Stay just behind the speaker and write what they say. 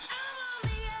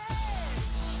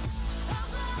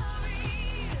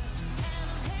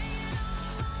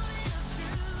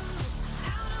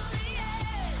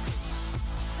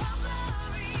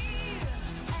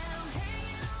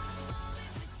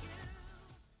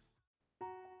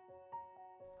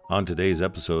On today's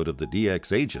episode of the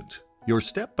DX Agent, your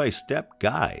step-by-step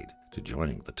guide to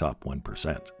joining the top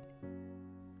 1%.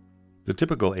 The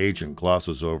typical agent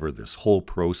glosses over this whole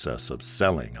process of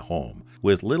selling a home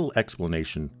with little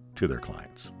explanation to their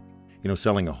clients.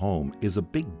 Selling a home is a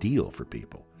big deal for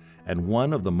people and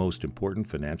one of the most important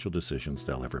financial decisions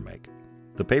they'll ever make.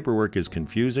 The paperwork is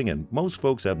confusing and most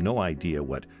folks have no idea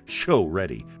what show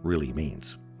ready really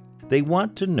means. They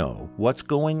want to know what's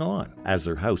going on as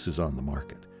their house is on the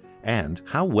market and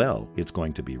how well it's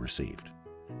going to be received.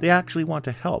 They actually want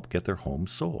to help get their home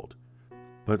sold.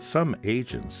 But some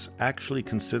agents actually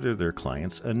consider their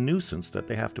clients a nuisance that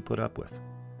they have to put up with.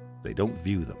 They don't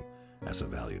view them as a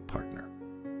valued partner.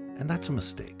 And that's a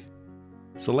mistake.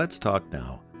 So let's talk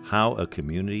now how a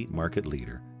community market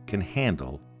leader can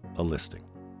handle a listing.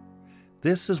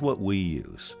 This is what we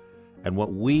use and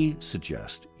what we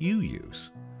suggest you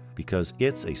use because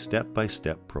it's a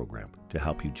step-by-step program to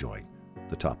help you join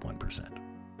the top 1%.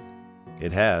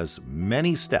 It has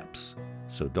many steps,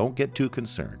 so don't get too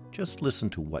concerned. Just listen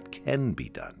to what can be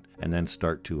done and then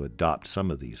start to adopt some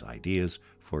of these ideas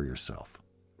for yourself.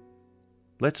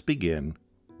 Let's begin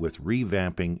with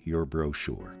revamping your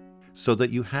brochure so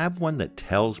that you have one that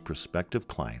tells prospective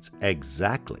clients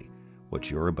exactly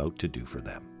what you're about to do for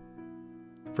them.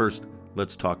 First,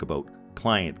 let's talk about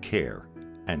client care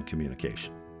and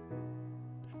communication.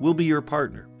 We'll be your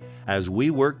partner as we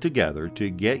work together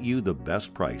to get you the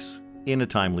best price in a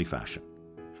timely fashion.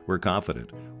 We're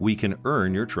confident we can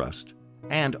earn your trust,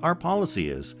 and our policy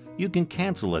is you can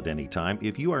cancel at any time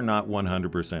if you are not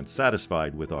 100%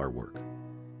 satisfied with our work.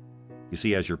 You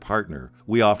see, as your partner,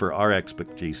 we offer our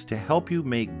expertise to help you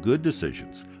make good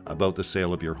decisions about the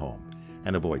sale of your home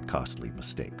and avoid costly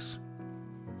mistakes.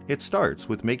 It starts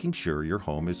with making sure your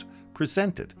home is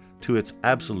presented to its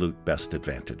absolute best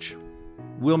advantage.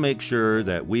 We'll make sure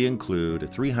that we include a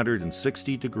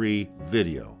 360-degree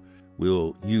video.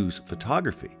 We'll use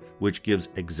photography, which gives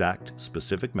exact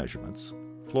specific measurements,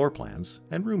 floor plans,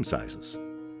 and room sizes.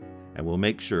 And we'll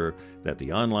make sure that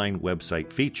the online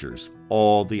website features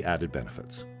all the added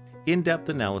benefits. In-depth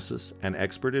analysis and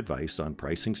expert advice on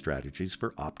pricing strategies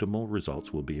for optimal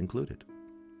results will be included.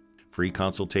 Free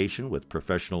consultation with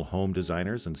professional home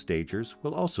designers and stagers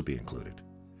will also be included,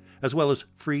 as well as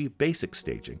free basic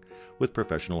staging with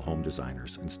professional home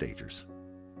designers and stagers.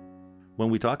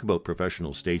 When we talk about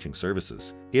professional staging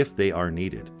services, if they are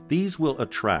needed, these will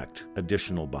attract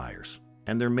additional buyers,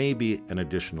 and there may be an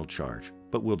additional charge,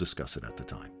 but we'll discuss it at the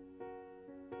time.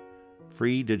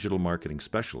 Free digital marketing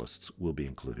specialists will be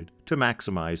included to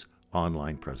maximize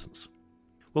online presence.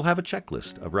 We'll have a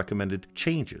checklist of recommended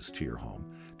changes to your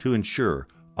home to ensure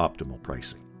optimal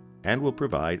pricing, and we'll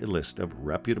provide a list of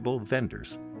reputable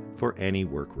vendors for any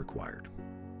work required.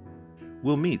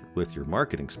 We'll meet with your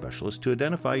marketing specialist to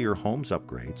identify your home's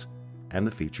upgrades and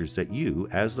the features that you,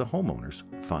 as the homeowners,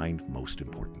 find most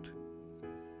important.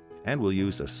 And we'll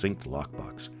use a synced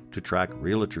lockbox to track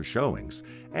realtor showings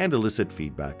and elicit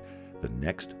feedback the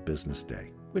next business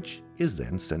day, which is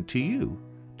then sent to you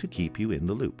to keep you in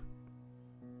the loop.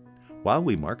 While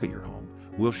we market your home,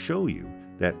 we'll show you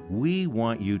that we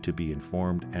want you to be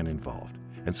informed and involved.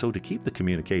 And so to keep the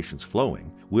communications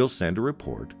flowing, we'll send a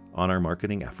report on our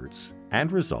marketing efforts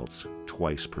and results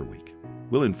twice per week.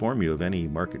 We'll inform you of any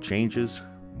market changes,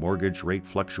 mortgage rate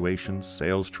fluctuations,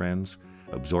 sales trends,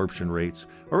 absorption rates,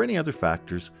 or any other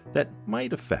factors that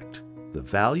might affect the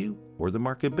value or the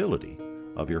marketability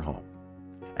of your home.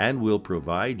 And we'll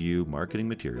provide you marketing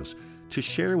materials to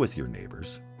share with your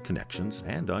neighbors, connections,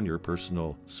 and on your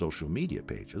personal social media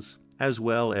pages, as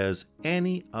well as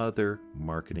any other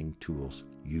marketing tools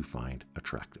you find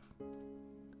attractive.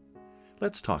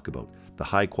 Let's talk about the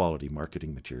high-quality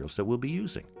marketing materials that we'll be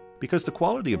using, because the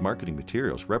quality of marketing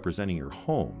materials representing your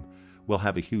home will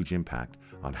have a huge impact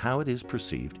on how it is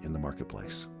perceived in the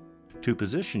marketplace. To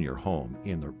position your home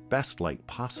in the best light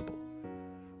possible,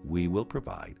 we will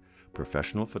provide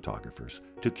professional photographers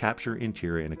to capture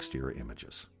interior and exterior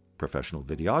images, professional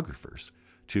videographers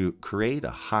to create a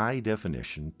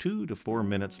high-definition 2 to 4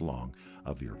 minutes long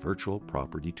of your virtual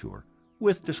property tour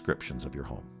with descriptions of your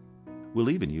home. We'll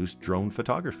even use drone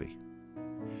photography.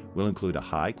 We'll include a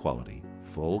high-quality,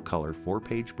 full-color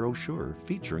 4-page brochure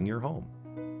featuring your home.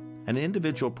 An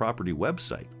individual property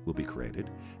website will be created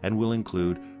and will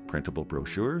include printable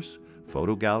brochures,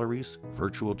 photo galleries,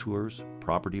 virtual tours,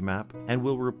 property map, and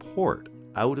will report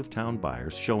out-of-town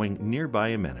buyers showing nearby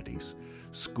amenities,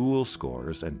 school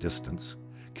scores and distance,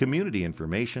 community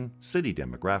information, city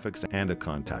demographics, and a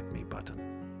Contact Me button.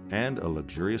 And a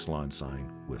luxurious lawn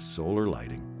sign with solar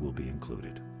lighting will be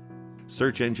included.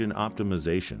 Search engine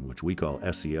optimization, which we call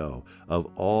SEO, of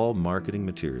all marketing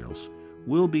materials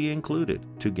will be included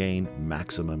to gain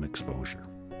maximum exposure.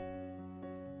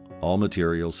 All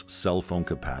materials cell phone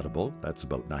compatible. That's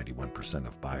about 91%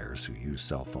 of buyers who use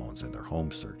cell phones in their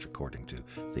home search, according to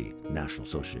the National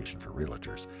Association for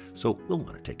Realtors. So we'll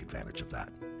want to take advantage of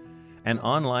that. An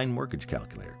online mortgage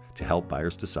calculator to help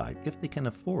buyers decide if they can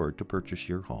afford to purchase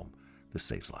your home. This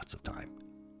saves lots of time.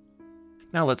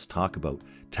 Now let's talk about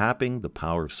tapping the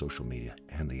power of social media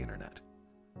and the internet.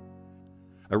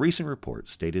 A recent report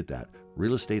stated that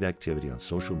real estate activity on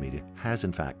social media has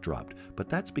in fact dropped, but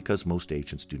that's because most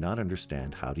agents do not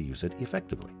understand how to use it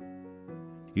effectively.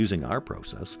 Using our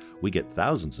process, we get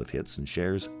thousands of hits and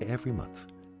shares every month.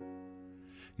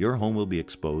 Your home will be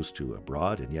exposed to a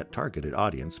broad and yet targeted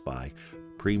audience by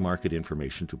pre-market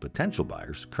information to potential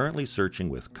buyers currently searching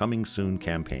with coming soon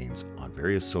campaigns on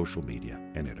various social media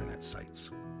and internet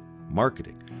sites.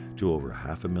 Marketing to over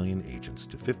 500,000 agents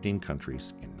to 15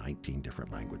 countries in 19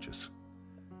 different languages.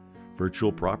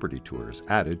 Virtual property tours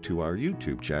added to our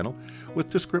YouTube channel with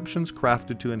descriptions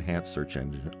crafted to enhance search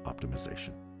engine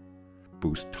optimization.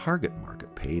 Boost target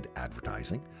market paid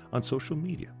advertising on social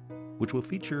media, which will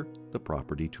feature the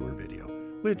property tour video,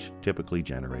 which typically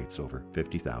generates over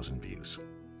 50,000 views.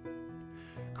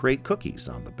 Create cookies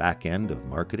on the back end of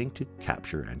marketing to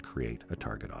capture and create a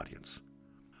target audience.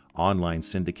 Online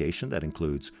syndication that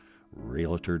includes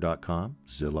Realtor.com,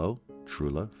 Zillow,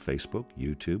 Trula, Facebook,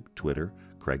 YouTube, Twitter,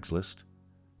 Craigslist,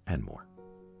 and more.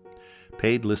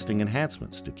 Paid listing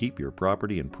enhancements to keep your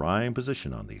property in prime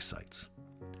position on these sites.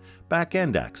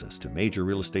 Back-end access to major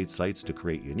real estate sites to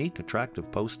create unique, attractive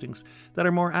postings that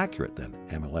are more accurate than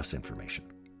MLS information.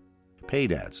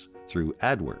 Paid ads through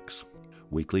AdWorks.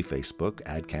 Weekly Facebook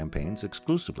ad campaigns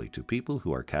exclusively to people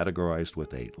who are categorized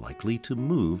with a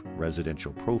likely-to-move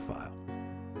residential profile.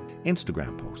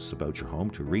 Instagram posts about your home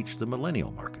to reach the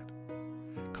millennial market.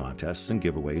 Contests and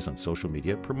giveaways on social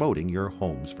media promoting your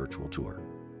home's virtual tour.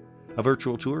 A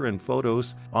virtual tour and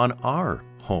photos on our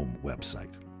home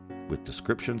website, with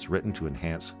descriptions written to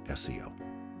enhance SEO.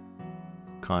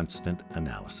 Constant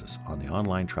analysis on the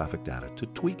online traffic data to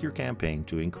tweak your campaign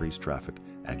to increase traffic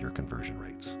and your conversion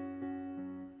rates.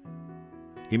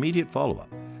 Immediate follow-up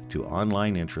to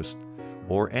online interest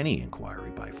or any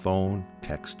inquiry by phone,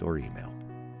 text, or email.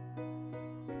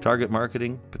 Target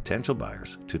marketing potential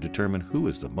buyers to determine who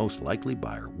is the most likely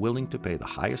buyer willing to pay the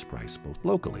highest price both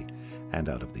locally and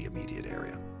out of the immediate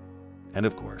area. And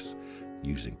of course,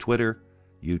 using Twitter,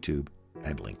 YouTube,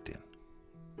 and LinkedIn.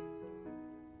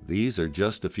 These are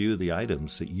just a few of the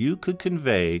items that you could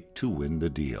convey to win the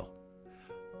deal.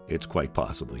 It's quite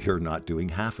possible you're not doing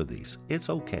half of these. It's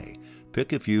okay.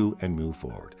 Pick a few and move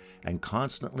forward, and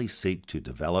constantly seek to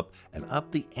develop and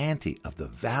up the ante of the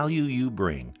value you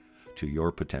bring to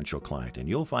your potential client, and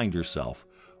you'll find yourself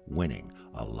winning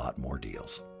a lot more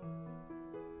deals.